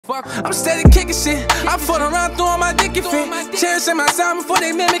spark. I'm steady kicking shit. I fought around throwing my dick and fit. Cherishing my sound before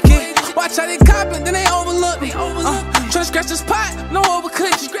they mimic it. Watch how they cop it, then they overlook me. Try to scratch this pot, no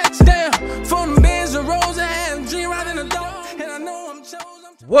overcooked. Damn, from the bands and rolls, I had a dream right in the door. And I know I'm chosen.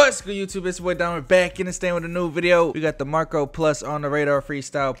 What's good, YouTube? It's your boy Donn. We're back in the stand with a new video. We got the Marco Plus on the radar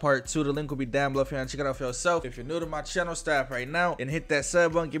freestyle part 2. The link will be down below if you want to check it out for yourself. If you're new to my channel, stop right now and hit that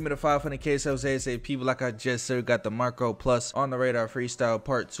sub button. Give me the 500k subs ASAP. People, like I just said, we got the Marco Plus on the radar freestyle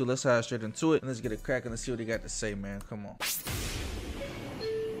part 2. Let's hop straight into it and let's get it cracking. Let's see what he got to say, man. Come on.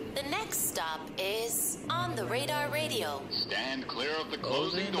 The next stop is On the Radar Radio. Stand clear of the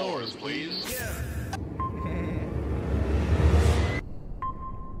closing doors, please.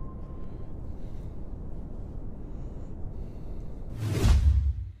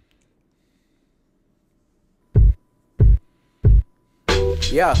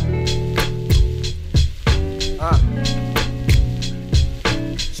 Yeah.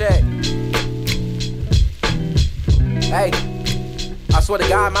 Check. Hey, I swear to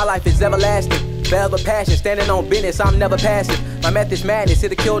God, my life is everlasting. Forever passion, standing on business, I'm never passive. My method's madness, here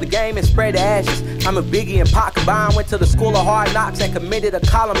to kill the game and spread the ashes. I'm a Biggie and Pac combined. Went to the school of hard knocks and committed a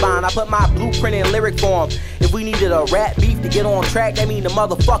Columbine. I put my blueprint in lyric form. If we needed a rap beef to get on track, that mean the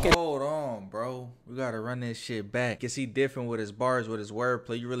motherfucking. Hold on, bro. We gotta run this shit back. Cause he different with his bars, with his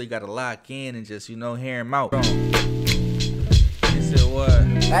wordplay. You really gotta lock in and just, you know, hear him out. He said what?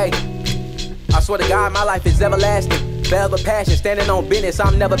 Hey, I swear to God, my life is everlasting. Forever passion, standing on business,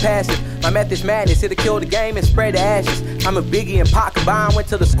 I'm never passive. My method's madness, here to kill the game and spread the ashes. I'm a Biggie and Pac combined. Went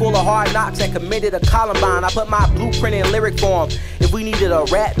to the school of hard knocks and committed a Columbine. I put my blueprint in lyric form. If we needed a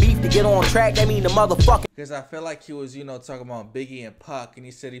rap beef to get on track, that mean the motherfucking. Because I feel like he was, you know, talking about Biggie and Pac, and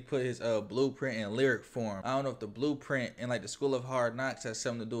he said he put his blueprint in lyric form. I don't know if the blueprint in like the school of hard knocks has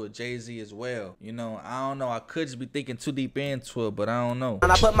something to do with Jay-Z as well. You know, I don't know. I could just be thinking too deep into it, but I don't know.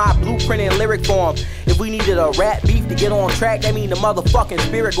 And I put my blueprint in lyric form. If we needed a rap beef to get on track, that mean the motherfucking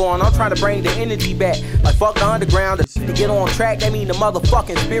spirit going. I'm trying to bring the energy back. Like fuck the underground. To get on track, that mean the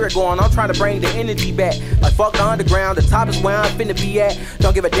motherfucking spirit going. I'm trying to bring the energy back. Like fuck the underground. The top is where I'm finna be at.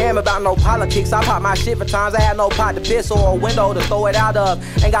 Don't give a damn about no politics. I pop my shit for times I had no pot to piss or a window to throw it out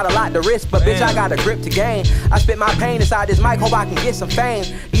of. Ain't got a lot to risk, but bitch, I got a grip to gain. I spit my pain inside this mic, hope I can get some fame.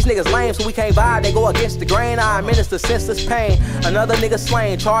 These niggas lame, so we can't vibe, they go against the grain. I administer senseless pain. Another nigga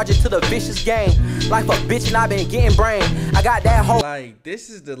slain, charge it to the vicious game. Like a bitch and I been getting brain. I got that whole. Like, this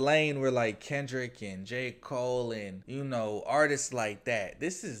is the lane where like Kendrick and J. Cole and, you know, artists like that.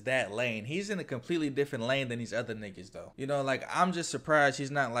 This is that lane. He's in a completely different lane than these other niggas though. You know, like, I'm just surprised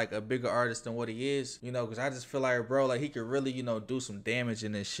he's not like a bigger artist than what he is. You know, because I just feel like, bro, like he could really, you know, do some damage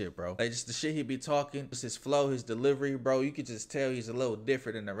in this shit, bro. Like just the shit he be talking, just his flow, his delivery, bro. You could just tell he's a little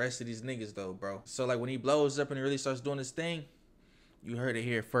different than the rest of these niggas though, bro. So like when he blows up and he really starts doing his thing, you heard it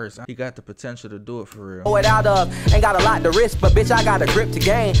here first. He got the potential to do it for real. Throw it out of, ain't got a lot to risk, but bitch, I got a grip to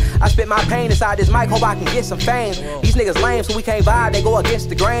gain. I spit my pain inside this mic, hope I can get some fame. These niggas lame, so we can't vibe, they go against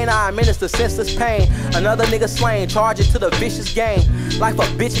the grain. I administer senseless pain. Another nigga slain, charge it to the vicious game. Life a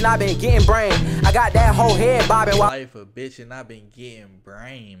bitch and I been getting brain. I got that whole head bobbing while life a bitch and I been getting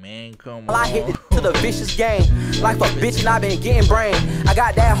brain, man. Come I on. hit it to the vicious game. Life a bitch and I been getting brain. I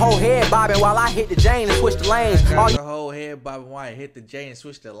got that whole head bobbing while I hit the Jane and switch the lanes. Got the whole head bobbing while I hit the J and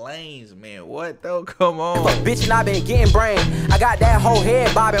switch the lanes, man. What though? Come on. A bitch and I been getting brain. I got that whole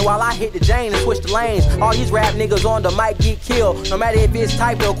head bobbing while I hit the Jane and switch the lanes. All these rap niggas on the mic get killed. No matter if it's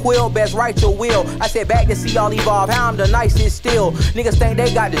type or quill, best write your will. I said back to see y'all evolve. How I'm the nicest still. Niggas think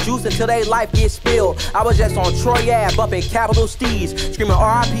they got the juice until they life gets spilled. I was just on Troy Ave bumping capital steeds, screaming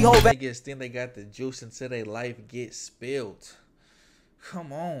R.I.P. Hov. Niggas think they got the juice until they life gets spilled.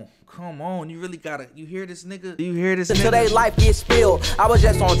 Come on, come on. You really gotta, you hear this nigga? Do you hear this until nigga? they life gets spilled. I was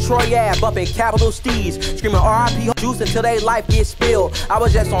just on Troy Ave bumping capital steeds, screaming R.I.P. juice until they life gets spilled. I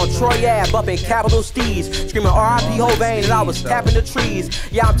was just on Troy Ave bumping capital steeds, screaming R.I.P. Hovain, and I was tapping the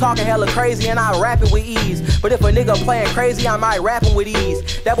trees. Yeah, I'm talking hella crazy and I rap it with ease. But if a nigga playing crazy, I might rap him with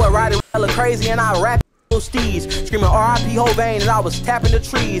ease. That boy riding hella crazy and I rap steeds, screaming R.I.P. Hovain, and I was tapping the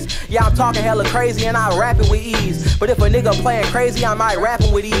trees. Yeah, I'm talking hella crazy and I rap it with ease. But if a nigga playing crazy, I might rap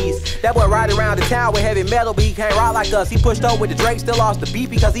him with ease. That boy riding around the town with heavy metal, but he can't rock like us. He pushed up with the Drake, still lost the beat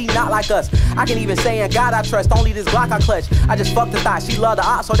because he not like us. I can even say in God I trust, only this Glock I clutch. I just fucked the thought, she love the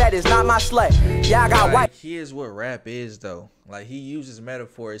ox, so that is not my slut. Yeah, I got like, white. Here's what rap is though. Like, he uses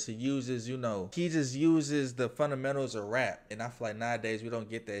metaphors, he uses, you know, he just uses the fundamentals of rap. And I feel like nowadays we don't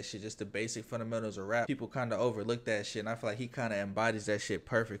get that shit, just the basic fundamentals of rap. People kind of overlook that shit, and I feel like he kind of embodies that shit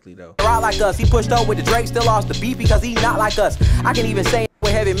perfectly though. Rock like us, he pushed up with the Drake, still lost the beat because he not like us. I can even say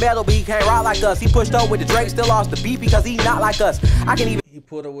with heavy metal, but he can't rock like us. He pushed up with the Drake, still lost the beat because he not like us. I can even he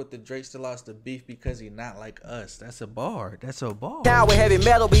pulled up with the Drake still lost the beef because he not like us. That's a bar. That's a bar. Now with heavy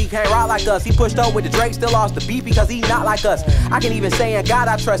metal, but he can't rock like us. He pushed up with the Drake, still lost the beef because he not like us. I can even say in God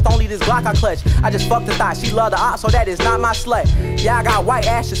I trust, only this Glock I clutch. I just fucked the thought, she love the op, so that is not my slut. Yeah, I got white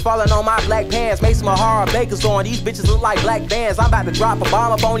ashes falling on my black pants. Made some hard bakers on, these bitches look like black bands. I'm about to drop a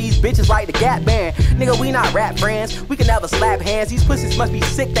bomb up on these bitches like the Gap Band. Nigga, we not rap friends, we can never slap hands. These pussies must be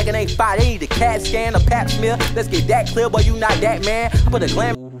sick, thinking they fight. They need a CAT scan, a pap smear. Let's get that clear, boy, you not that man. I put a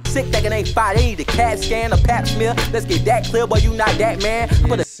glam sick, thinking they fight. They need a CAT scan, a pap smear. Let's get that clear, boy, you not that man. I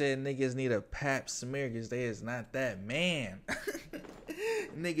put a said niggas need a pap smear because they is not that man.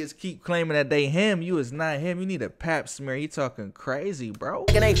 Niggas keep claiming that they him. You is not him. You need a pap smear. You talking crazy, bro.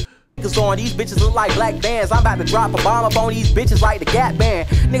 On these bitches look like black bands. I'm about to drop a bomb up on these bitches like the Gap Band.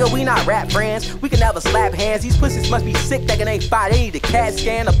 Nigga, we not rap friends, we can never slap hands. These pussies must be sick, thinking they fight. They need a CAT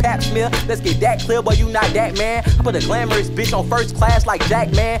scan, a pap smear. Let's get that clear, boy, you not that man. I put a glamorous bitch on first class like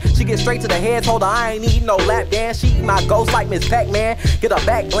Jack Man. She get straight to the head, told her I ain't need no lap dance. She eat my ghost like Miss Pac-Man. Get her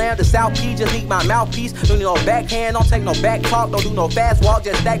back glam to South P, just eat my mouthpiece. Don't need no backhand, don't take no back talk, don't do no fast walk,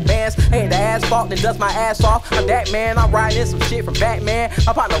 just stack bands. Ain't the asphalt, then dust my ass off. I'm that man, I'm riding in some shit from Batman.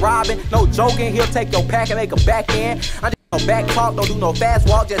 I'm partner Robin, no joking, he'll take your pack and make a back end. I no back talk, don't do no fast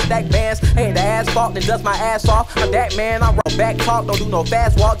walk, just stack bands. Ain't the asphalt, then dust my ass off. I'm that man, I'm back talk, don't do no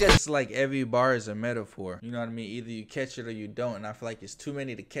fast walk, just. It's like every bar is a metaphor. You know what I mean? Either you catch it or you don't. And I feel like it's too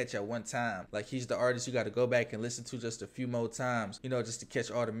many to catch at one time. Like he's the artist you got to go back and listen to just a few more times, you know, just to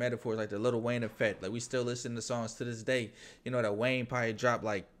catch all the metaphors, like the Lil Wayne effect. Like we still listen to songs to this day, you know, that Wayne probably dropped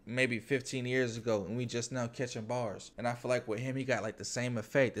like maybe 15 years ago and we just now catching bars. And I feel like with him, he got like the same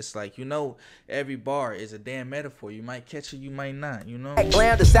effect. It's like, you know, every bar is a damn metaphor. You might catch it, you might not, you know.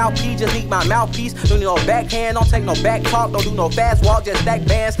 Glam to South P, just eat my mouthpiece. Don't need no backhand, don't take no back talk, don't do no fast walk, just stack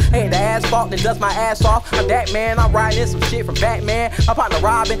bands. Ain't the asphalt, then dust my ass off. I'm that man, I'm riding in some shit from Batman. I'm partner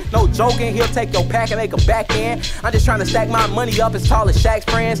Robin, no joking, he'll take your pack and make a back end. I'm just trying to stack my money up as tall as Shaq's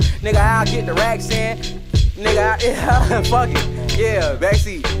friends. Nigga, I'll get the racks in. Nigga, yeah, fuck it. Yeah,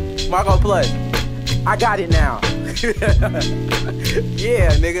 backseat, Marco Plus. I got it now.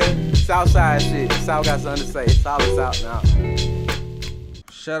 Yeah, nigga. Southside shit. South got something to say. South is out now.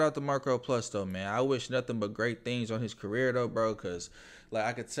 Shout out to Marco Plus though, man. I wish nothing but great things on his career though, bro, cause like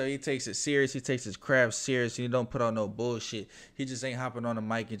I could tell he takes it serious. He takes his craft serious. He don't put on no bullshit. He just ain't hopping on the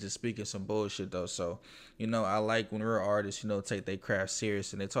mic and just speaking some bullshit though. So, you know, I like when real artists, you know, take their craft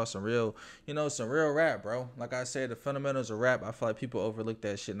serious and they talk some real, you know, some real rap, bro. Like I said, the fundamentals of rap, I feel like people overlook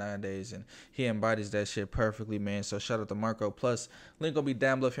that shit nowadays, and he embodies that shit perfectly, man. So shout out to Marco Plus. Link will be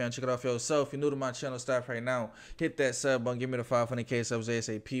down below if you want to check it out for yourself. If you're new to my channel, stop right now. Hit that sub button. Give me the 500K subs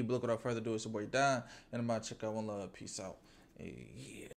ASAP. But look, without further ado, it's your boy Donn, and I'm about to check out One Love. Peace out. Hey, yeah.